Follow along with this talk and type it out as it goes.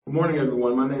Good morning,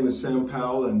 everyone. My name is Sam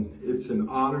Powell, and it's an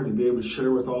honor to be able to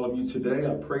share with all of you today.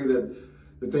 I pray that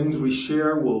the things we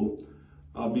share will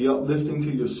be uplifting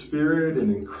to your spirit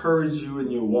and encourage you in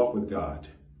your walk with God.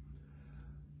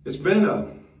 It's been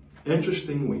an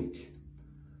interesting week.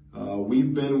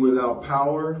 We've been without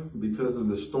power because of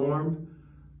the storm.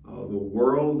 The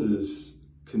world is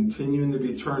continuing to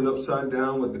be turned upside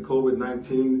down with the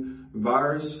COVID-19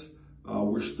 virus.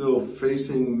 We're still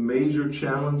facing major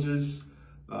challenges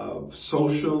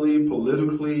socially,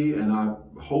 politically, and I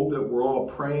hope that we're all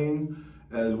praying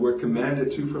as we're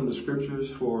commanded to from the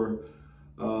scriptures for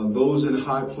those in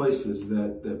high places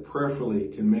that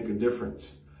prayerfully can make a difference.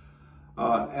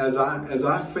 As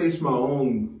I face my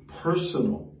own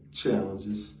personal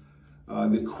challenges,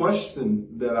 the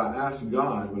question that I ask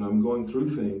God when I'm going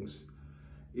through things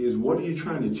is, what are you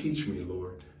trying to teach me,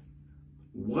 Lord?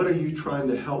 What are you trying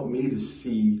to help me to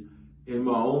see in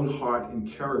my own heart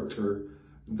and character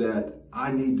that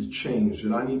I need to change,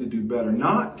 that I need to do better?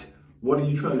 Not what are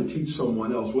you trying to teach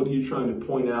someone else? What are you trying to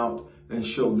point out and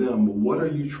show them? But what are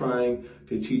you trying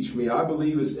to teach me? I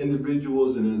believe as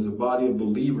individuals and as a body of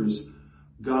believers,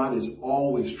 God is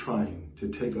always trying to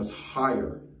take us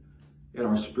higher in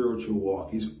our spiritual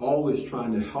walk. He's always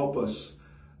trying to help us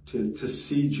to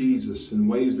see Jesus in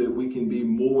ways that we can be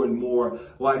more and more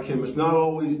like him. It's not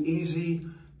always easy,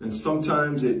 and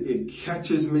sometimes it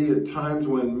catches me at times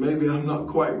when maybe I'm not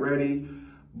quite ready,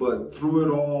 but through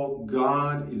it all,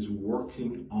 God is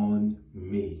working on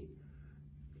me.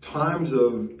 Times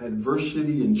of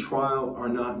adversity and trial are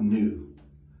not new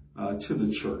to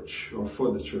the church or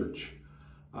for the church.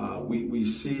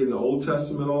 We see in the Old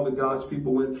Testament all that God's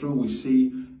people went through. We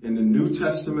see in the New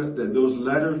Testament that those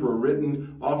letters were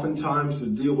written oftentimes to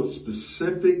deal with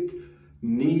specific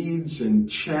needs and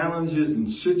challenges and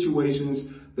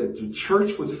situations that the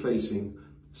church was facing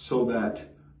so that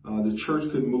the church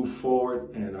could move forward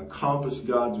and accomplish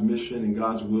God's mission and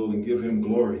God's will and give him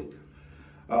glory.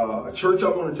 A church I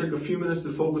want to take a few minutes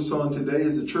to focus on today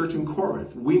is the church in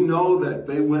Corinth. We know that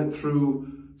they went through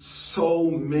so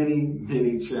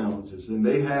many challenges, and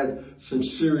they had some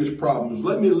serious problems.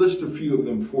 Let me list a few of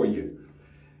them for you.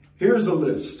 Here's a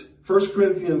list. 1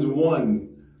 Corinthians 1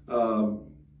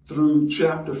 through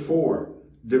chapter 4,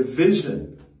 division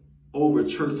over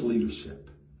church leadership.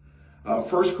 1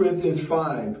 Corinthians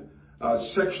 5,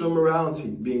 sexual immorality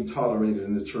being tolerated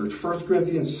in the church. 1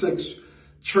 Corinthians 6,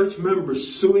 church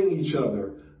members suing each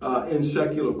other in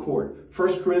secular court.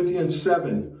 1 Corinthians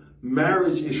 7,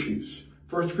 marriage issues.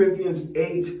 1 Corinthians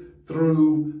 8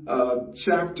 through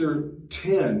chapter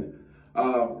 10,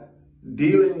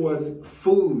 dealing with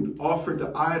food offered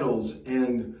to idols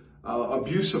and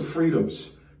abuse of freedoms.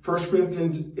 1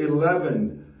 Corinthians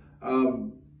 11,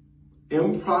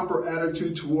 improper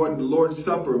attitude toward the Lord's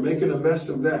Supper, making a mess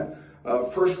of that.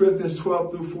 1 Corinthians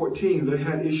 12 through 14, they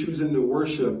had issues in the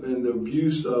worship and the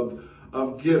abuse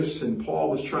of gifts, and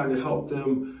Paul was trying to help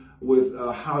them with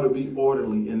how to be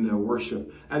orderly in their worship.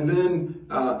 And then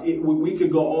we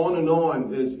could go on and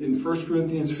on as in 1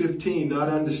 Corinthians 15, not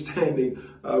understanding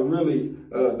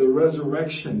the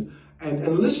resurrection.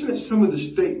 And listen to some of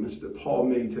the statements that Paul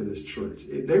made to this church.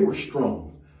 They were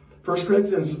strong. 1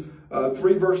 Corinthians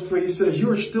 3 verse 3, he says, "You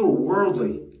are still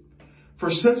worldly. For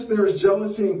since there is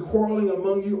jealousy and quarreling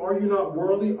among you, are you not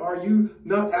worldly? Are you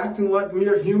not acting like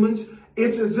mere humans?"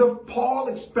 It's as if Paul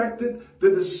expected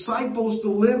the disciples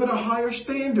to live at a higher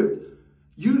standard.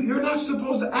 You're not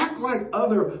supposed to act like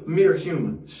other mere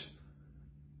humans.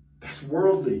 That's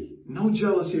worldly. No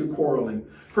jealousy or quarreling.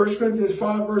 1 Corinthians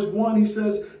 5 verse 1, he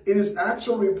says, "It is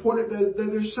actually reported that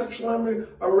there's sexual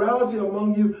immorality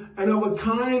among you, and of a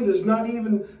kind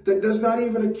that does not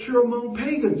even occur among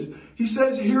pagans." He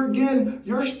says here again,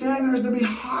 your standard is to be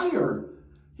higher.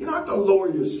 You don't have to lower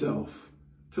yourself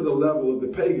to the level of the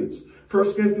pagans.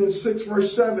 1 Corinthians 6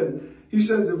 verse 7, he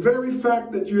says, "The very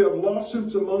fact that you have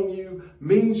lawsuits among you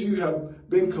means you have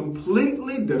been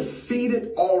completely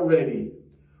defeated already.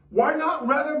 Why not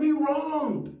rather be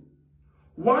wronged?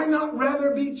 Why not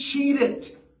rather be cheated?"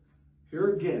 Here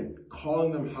again,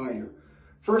 calling them higher.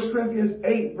 1 Corinthians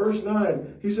 8 verse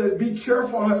 9, he says, "Be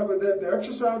careful, however, that the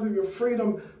exercise of your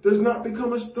freedom does not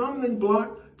become a stumbling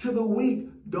block to the weak.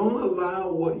 Don't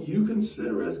allow what you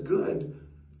consider as good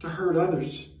to hurt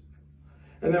others."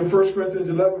 And then 1 Corinthians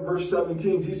 11 verse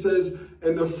 17, he says,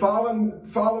 "In the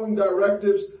following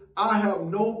directives, I have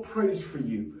no praise for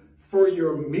you, for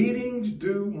your meetings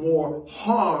do more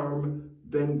harm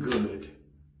than good."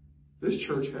 This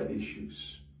church had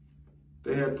issues.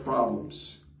 They had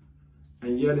problems.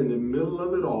 And yet in the middle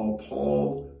of it all,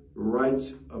 Paul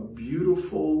writes a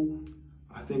beautiful,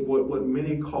 I think what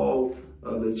many call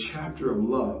the chapter of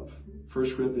love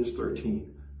 1 Corinthians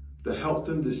 13, to help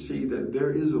them to see that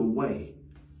there is a way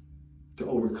to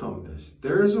overcome this.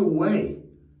 There is a way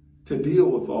to deal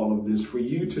with all of this for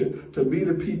you to be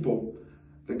the people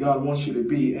that God wants you to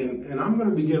be. And I'm going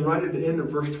to begin right at the end of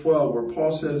verse 12 where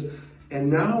Paul says, and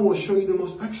now I will show you the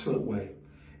most excellent way.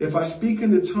 If I speak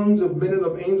in the tongues of men and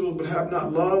of angels but have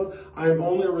not love, I am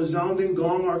only a resounding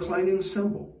gong or clanging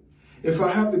cymbal. If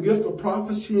I have the gift of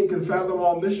prophecy and can fathom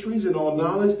all mysteries and all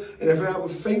knowledge, and if I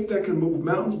have a faith that can move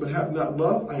mountains but have not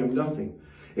love, I am nothing.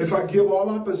 If I give all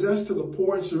I possess to the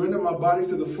poor and surrender my body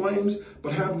to the flames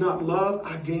but have not love,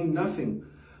 I gain nothing.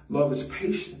 Love is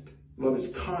patient. Love is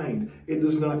kind. It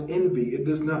does not envy. It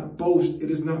does not boast.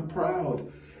 It is not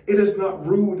proud. It is not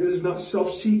rude. It is not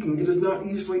self-seeking. It is not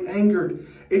easily angered.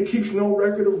 It keeps no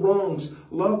record of wrongs.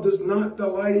 Love does not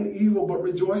delight in evil, but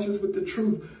rejoices with the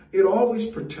truth. It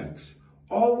always protects,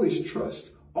 always trusts,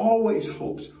 always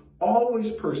hopes,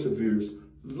 always perseveres.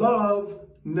 Love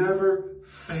never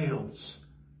fails.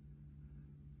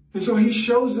 And so he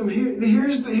shows them,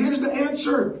 here's the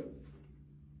answer.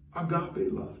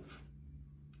 Agape love.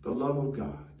 The love of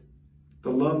God. The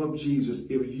love of Jesus.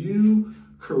 If you,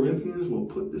 Corinthians, will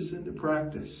put this into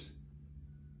practice,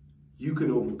 you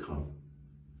can overcome.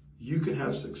 You can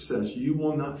have success. You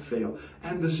will not fail.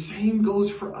 And the same goes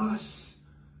for us.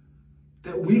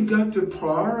 That we've got to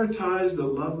prioritize the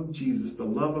love of Jesus, the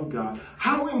love of God.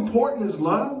 How important is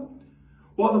love?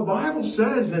 Well, the Bible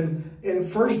says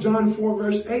in 1 John 4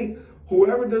 verse 8,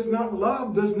 whoever does not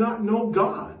love does not know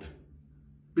God,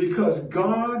 because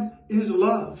God is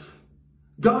love.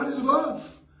 God is love.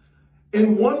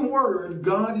 In one word,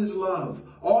 God is love.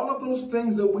 All of those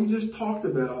things that we just talked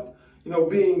about,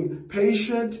 being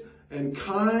patient and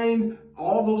kind,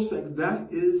 all those things, that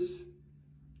is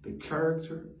the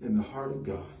character and the heart of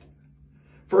God.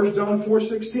 1 John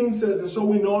 4:16 says, and so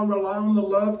we know and rely on the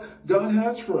love God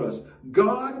has for us.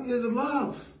 God is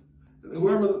love.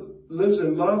 Whoever lives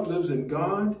in love lives in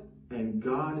God and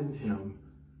God in him.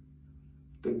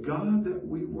 The God that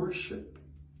we worship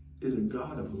is a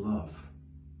God of love.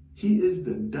 He is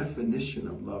the definition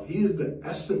of love. He is the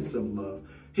essence of love.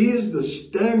 He is the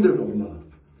standard of love.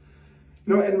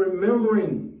 And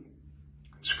remembering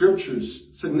scriptures,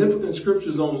 significant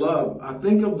scriptures on love, I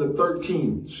think of the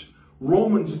 13s.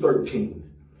 Romans 13.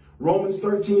 Romans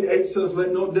 13:8 says,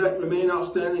 let no debt remain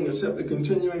outstanding except the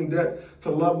continuing debt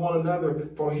to love one another.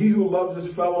 For he who loves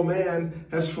his fellow man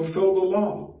has fulfilled the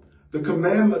law. The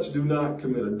commandments: do not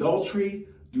commit adultery,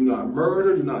 do not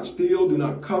murder, do not steal, do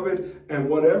not covet, and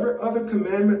whatever other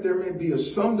commandment there may be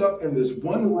is summed up in this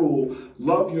one rule: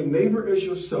 love your neighbor as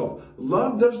yourself.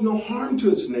 Love does no harm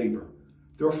to its neighbor.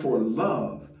 Therefore,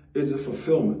 love is a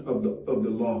fulfillment of the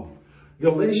law.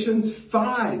 Galatians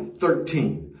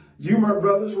 5:13. You, my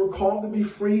brothers, were called to be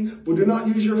free, but do not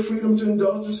use your freedom to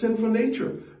indulge the sinful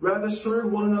nature. Rather,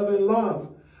 serve one another in love.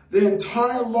 The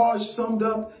entire law is summed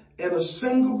up in a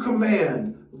single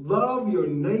command: love your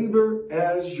neighbor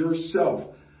as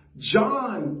yourself.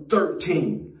 John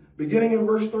 13, beginning in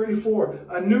verse 34,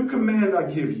 a new command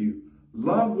I give you: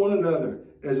 love one another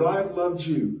as I have loved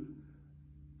you.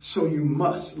 So you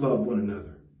must love one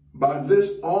another. By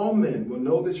this, all men will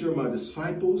know that you're my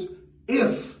disciples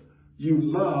if you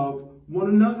love one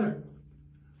another.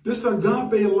 This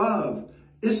agape love,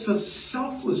 it's a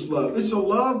selfless love. It's a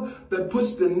love that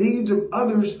puts the needs of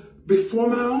others before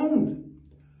my own.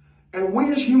 And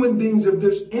we as human beings, if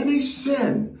there's any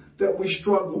sin that we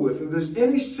struggle with, if there's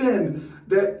any sin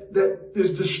that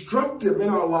is destructive in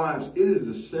our lives, it is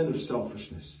the sin of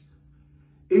selfishness.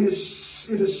 It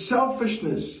is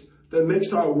selfishness that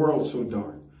makes our world so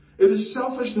dark. It is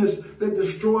selfishness that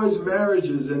destroys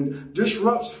marriages and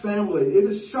disrupts family. It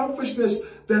is selfishness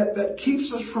that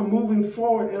keeps us from moving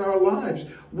forward in our lives.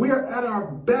 We are at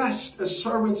our best as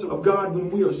servants of God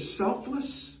when we are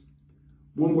selfless,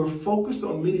 when we're focused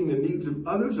on meeting the needs of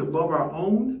others above our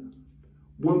own,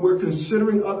 when we're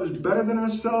considering others better than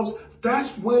ourselves.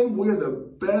 That's when we're the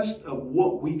best of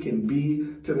what we can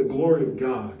be to the glory of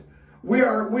God. We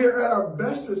are at our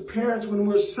best as parents when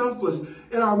we're selfless.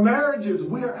 In our marriages,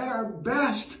 we are at our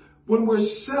best when we're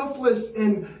selfless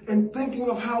and thinking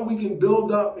of how we can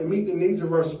build up and meet the needs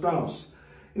of our spouse.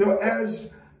 As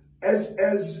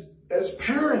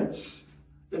parents,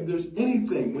 if there's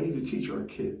anything we need to teach our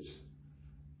kids,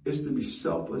 it's to be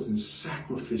selfless and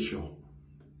sacrificial.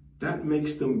 That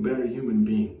makes them better human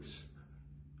beings.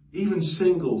 Even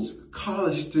singles,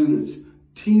 college students,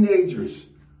 teenagers.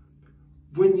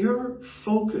 When your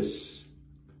focus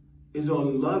is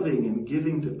on loving and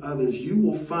giving to others, you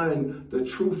will find the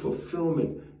true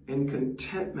fulfillment and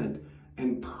contentment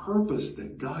and purpose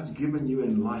that God's given you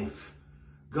in life.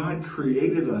 God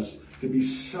created us to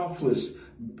be selfless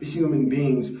human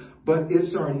beings, but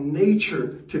it's our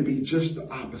nature to be just the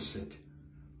opposite.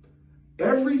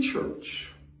 Every church,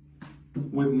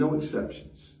 with no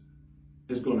exceptions,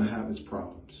 is going to have its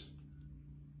problems.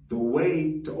 The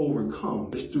way to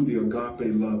overcome is through the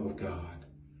agape love of God.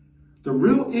 The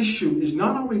real issue is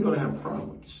not are we going to have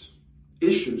problems,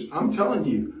 issues. I'm telling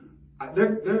you,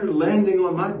 they're landing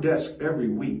on my desk every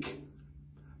week.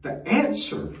 The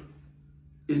answer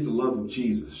is the love of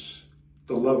Jesus,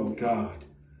 the love of God.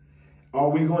 Are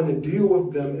we going to deal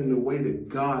with them in the way that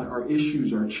God, our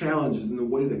issues, our challenges, in the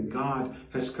way that God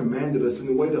has commanded us, in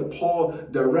the way that Paul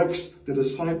directs the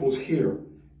disciples here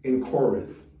in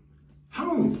Corinth?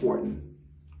 How important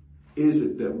is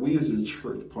it that we as a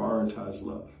church prioritize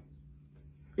love?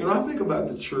 You know, I think about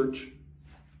the church.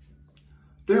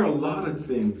 There are a lot of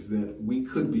things that we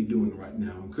could be doing right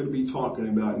now and could be talking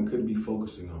about and could be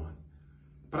focusing on.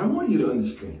 But I want you to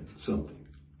understand something.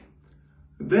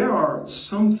 There are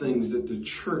some things that the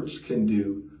church can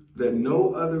do that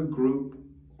no other group,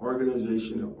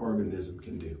 organization, or organism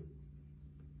can do.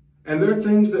 And there are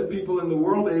things that people in the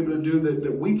world are able to do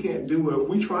that we can't do. But if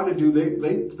we try to do,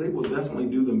 they will definitely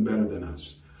do them better than us.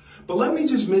 But let me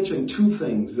just mention two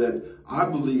things that I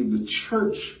believe the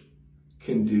church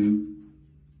can do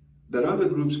that other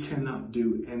groups cannot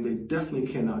do, and they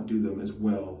definitely cannot do them as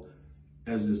well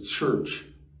as the church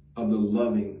of the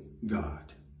loving God.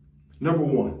 Number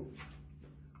one,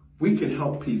 we can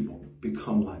help people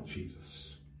become like Jesus.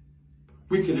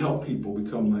 We can help people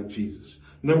become like Jesus.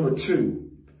 Number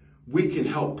two, we can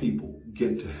help people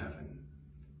get to heaven.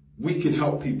 We can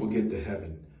help people get to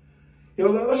heaven. You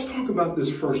know, let's talk about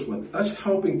this first one, us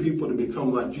helping people to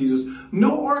become like Jesus.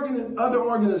 No other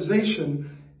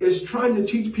organization is trying to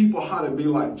teach people how to be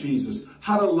like Jesus,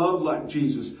 how to love like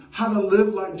Jesus, how to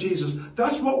live like Jesus.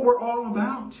 That's what we're all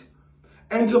about.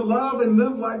 And to love and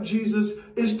live like Jesus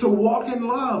is to walk in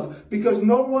love, because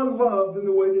no one loved in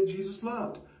the way that Jesus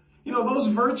loved. You know,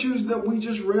 those virtues that we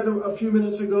just read a few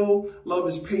minutes ago, love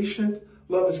is patient,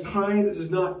 love is kind, it does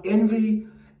not envy,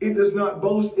 it does not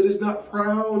boast, it is not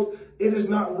proud, it is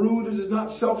not rude, it is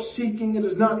not self-seeking, it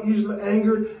is not easily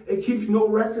angered, it keeps no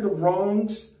record of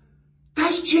wrongs.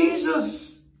 That's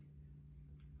Jesus.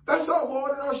 That's our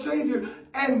Lord and our Savior.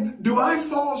 And do I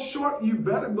fall short? You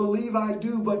better believe I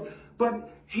do, but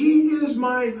He is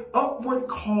my upward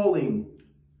calling.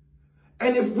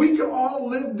 And if we can all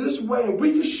live this way and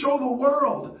we can show the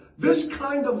world this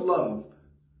kind of love,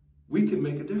 we can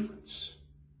make a difference.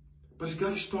 But it's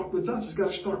got to start with us. It's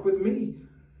got to start with me.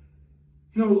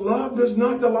 You know, love does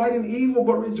not delight in evil,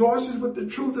 but rejoices with the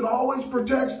truth. It always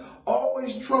protects,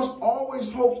 always trusts,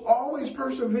 always hopes, always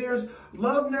perseveres.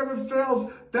 Love never fails.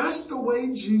 That's the way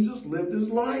Jesus lived his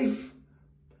life.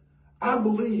 I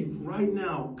believe right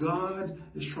now God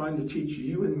is trying to teach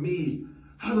you and me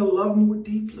how to love more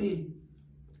deeply,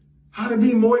 how to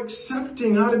be more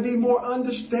accepting, how to be more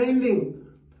understanding,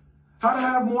 how to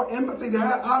have more empathy,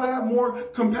 how to have more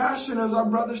compassion, as our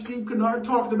brother Steve Kennard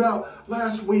talked about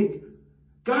last week.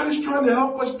 God is trying to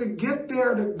help us to get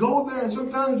there, to go there. And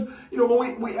sometimes, you know,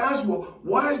 when we ask, well,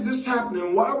 why is this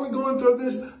happening? Why are we going through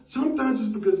this? Sometimes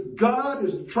it's because God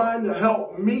is trying to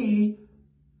help me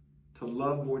to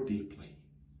love more deeply,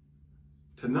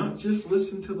 to not just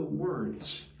listen to the words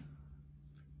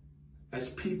as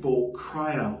people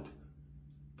cry out,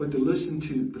 but to listen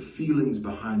to the feelings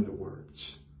behind the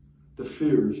words, the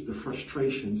fears, the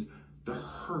frustrations, the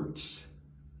hurts,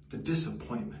 the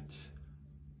disappointments,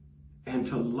 and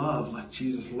to love like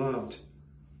Jesus loved.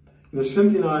 You know,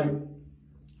 Cynthia and I,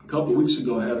 a couple of weeks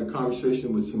ago, had a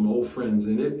conversation with some old friends,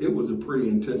 and it was a pretty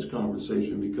intense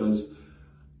conversation because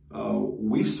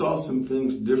we saw some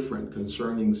things different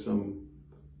concerning some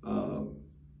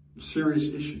serious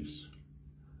issues.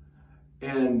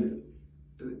 And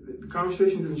the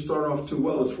conversation didn't start off too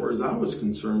well as far as I was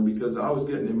concerned, because I was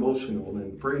getting emotional.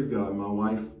 And praise God, my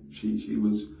wife, she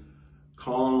was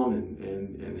calm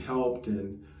and helped,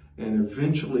 and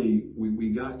eventually we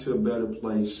got to a better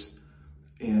place.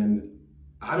 And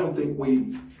I don't think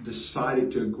we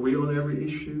decided to agree on every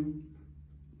issue,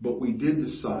 but we did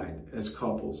decide as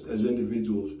couples, as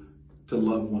individuals, to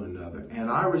love one another. And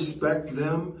I respect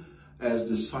them as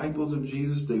disciples of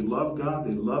Jesus. They love God.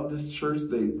 They love this church.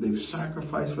 They've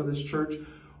sacrificed for this church.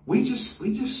 We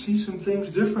just see some things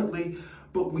differently,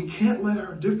 but we can't let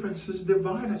our differences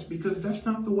divide us, because that's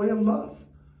not the way of love.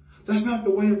 That's not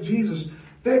the way of Jesus.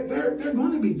 There are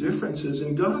going to be differences,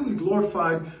 and God is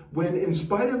glorified when, in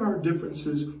spite of our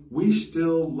differences, we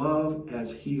still love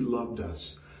as He loved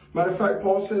us. Matter of fact,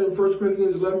 Paul said in 1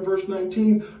 Corinthians 11, verse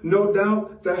 19, no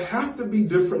doubt there have to be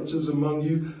differences among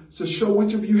you, to show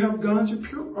which of you have God's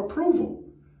approval.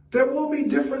 There will be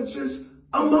differences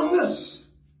among us.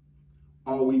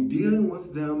 Are we dealing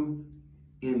with them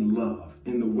in love,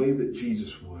 in the way that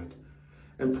Jesus would?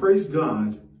 And praise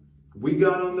God, we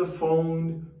got on the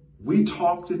phone, we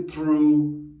talked it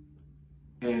through,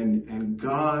 and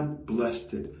God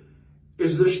blessed it.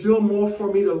 Is there still more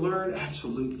for me to learn?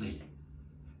 Absolutely.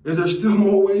 Is there still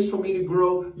more ways for me to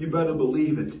grow? You better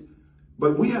believe it.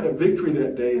 But we had a victory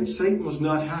that day, and Satan was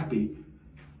not happy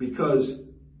because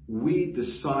we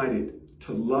decided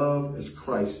to love as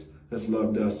Christ has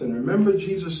loved us. And remember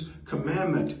Jesus'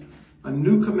 commandment, a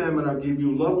new commandment I give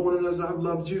you, love one another as I've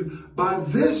loved you. By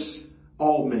this,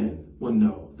 all men will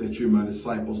know that you're my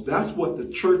disciples. That's what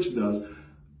the church does.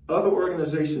 Other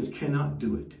organizations cannot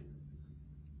do it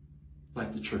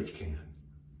like the church can.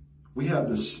 We have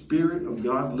the Spirit of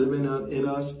God living in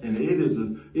us, and it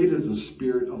is a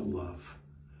spirit of love.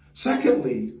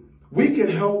 Secondly, we can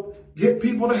help get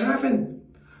people to heaven.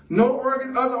 No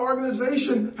other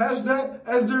organization has that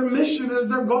as their mission, as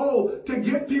their goal, to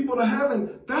get people to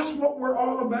heaven. That's what we're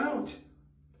all about.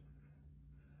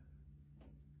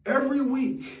 Every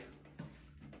week,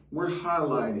 we're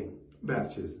highlighting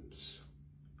baptisms.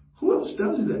 Who else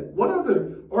does that? What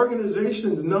other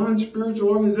organizations, non-spiritual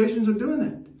organizations, are doing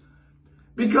that?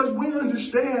 Because we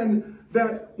understand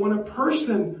that when a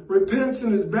person repents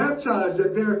and is baptized,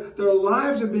 that their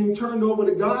lives are being turned over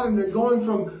to God, and they're going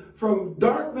from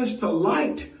darkness to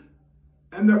light,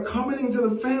 and they're coming into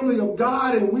the family of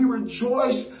God, and we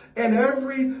rejoice in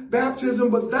every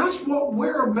baptism. But that's what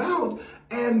we're about.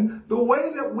 And the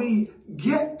way that we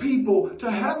get people to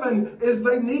heaven is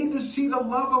they need to see the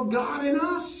love of God in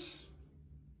us.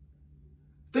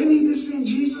 They need to see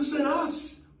Jesus in us.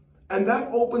 And that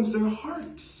opens their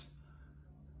hearts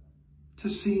to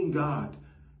seeing God.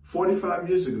 45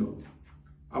 years ago,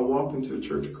 I walked into the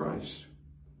Church of Christ.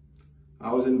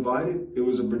 I was invited. It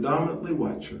was a predominantly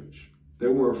white church.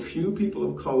 There were a few people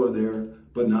of color there,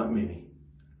 but not many.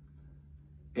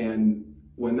 And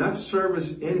when that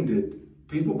service ended,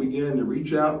 people began to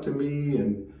reach out to me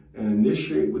and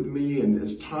initiate with me. And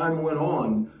as time went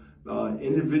on,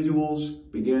 individuals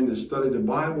began to study the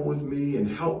Bible with me and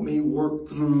help me work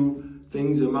through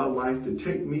things in my life to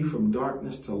take me from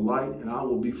darkness to light, and I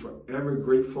will be forever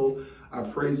grateful. I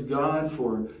praise God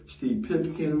for Steve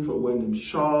Pipkin, for Wyndham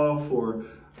Shaw, for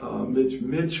Mitch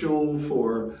Mitchell,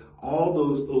 for all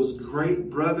those great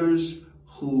brothers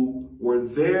who were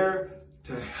there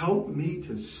to help me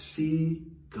to see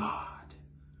God.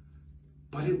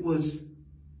 But it was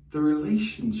the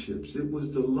relationships. It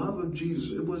was the love of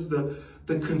Jesus. It was the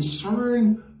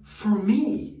concern for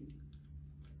me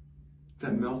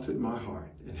that melted my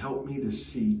heart and helped me to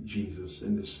see Jesus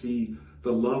and to see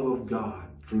the love of God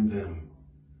through them.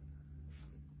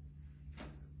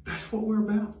 That's what we're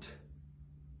about.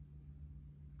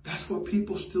 That's what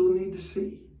people still need to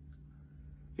see.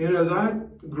 And as I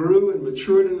grew and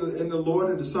matured in the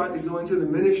Lord and decided to go into the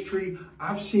ministry,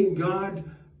 I've seen God,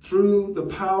 through the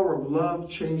power of love,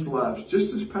 change lives.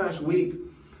 Just this past week,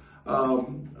 a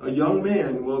young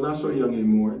man, well, not so young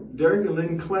anymore, Derek and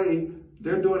Lynn Clay,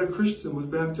 their daughter Kristen was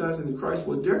baptized into Christ.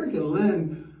 Well, Derek and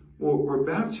Lynn were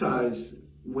baptized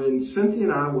when Cynthia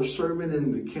and I were serving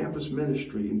in the campus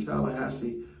ministry in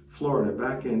Tallahassee, Florida,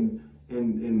 back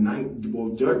well,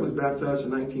 Derek was baptized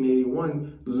in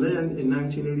 1981, Lynn in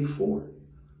 1984.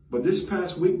 But this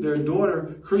past week, their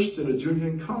daughter Kristen, a junior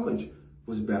in college,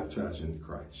 was baptized into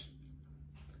Christ.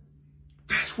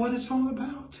 That's what it's all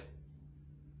about.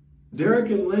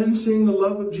 Derek and Lynn seeing the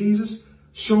love of Jesus,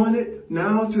 showing it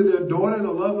now to their daughter,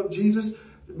 the love of Jesus.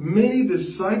 Many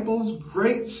disciples,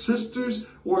 great sisters,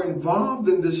 were involved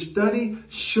in this study,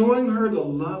 showing her the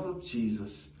love of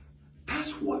Jesus.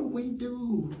 That's what we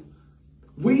do.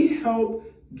 We help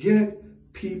get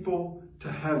people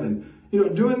to heaven.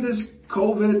 During this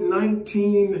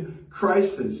COVID-19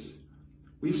 crisis,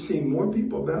 we've seen more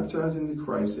people baptized into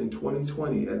Christ in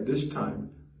 2020 at this time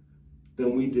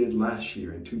than we did last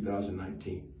year in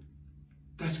 2019.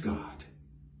 That's God.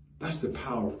 That's the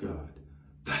power of God.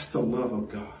 That's the love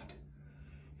of God.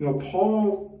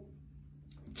 Paul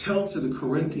tells to the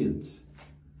Corinthians,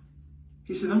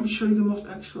 he said, I'm going to show you the most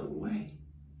excellent way.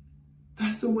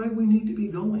 That's the way we need to be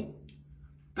going.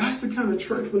 That's the kind of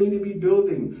church we need to be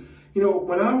building.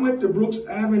 When I went to Brooks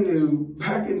Avenue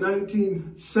back in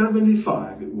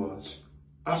 1975,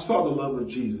 I saw the love of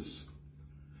Jesus.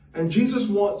 And Jesus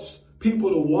wants people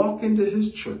to walk into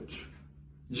his church,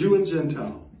 Jew and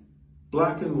Gentile,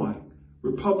 black and white,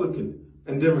 Republican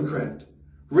and Democrat,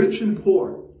 rich and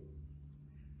poor,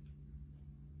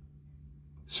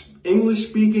 English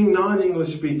speaking,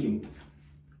 non-English speaking,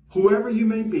 Whoever you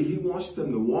may be, he wants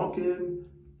them to walk in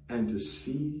and to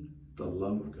see the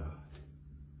love of God,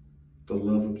 the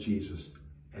love of Jesus.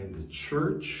 And the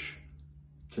church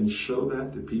can show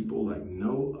that to people like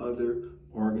no other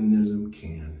organism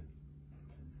can.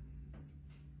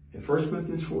 In 1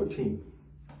 Corinthians 14,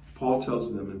 Paul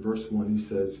tells them in verse 1, he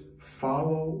says,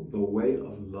 follow the way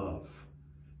of love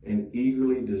and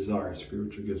eagerly desire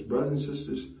spiritual gifts. Brothers and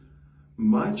sisters,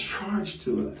 my charge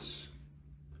to us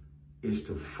is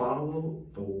to follow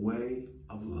the way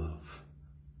of love.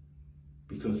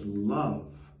 Because love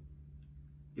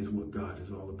is what God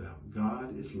is all about.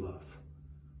 God is love.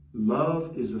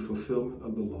 Love is the fulfillment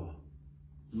of the law.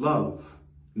 Love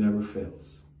never fails.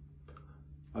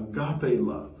 Agape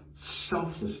love,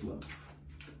 selfless love.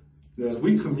 Now, as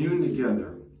we commune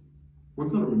together, we're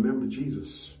going to remember Jesus.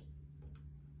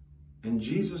 And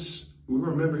Jesus, we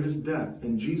remember his death.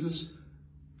 And Jesus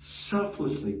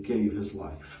selflessly gave his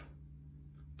life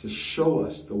to show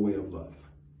us the way of love.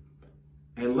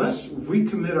 And let's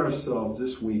recommit ourselves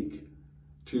this week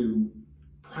to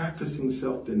practicing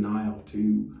self-denial,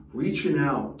 to reaching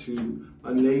out to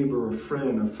a neighbor, a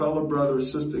friend, a fellow brother or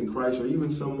sister in Christ, or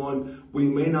even someone we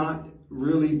may not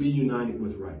really be united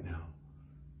with right now.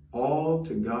 All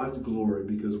to God's glory,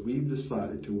 because we've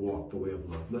decided to walk the way of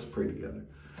love. Let's pray together.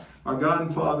 Our God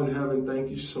and Father in heaven, thank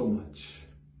you so much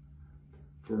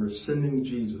for sending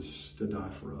Jesus to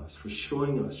die for us, for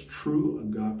showing us true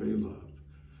agape love,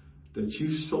 that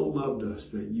you so loved us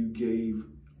that you gave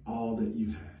all that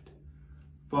you had.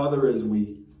 Father, as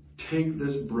we take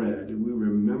this bread and we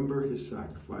remember his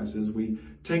sacrifice, as we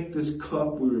take this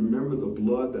cup, we remember the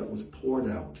blood that was poured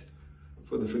out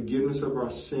for the forgiveness of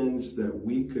our sins, that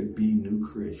we could be new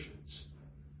creations.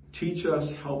 Teach us,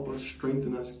 help us,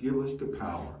 strengthen us, give us the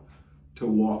power to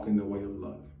walk in the way of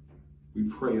love.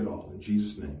 We pray it all in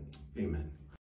Jesus' name. Amen.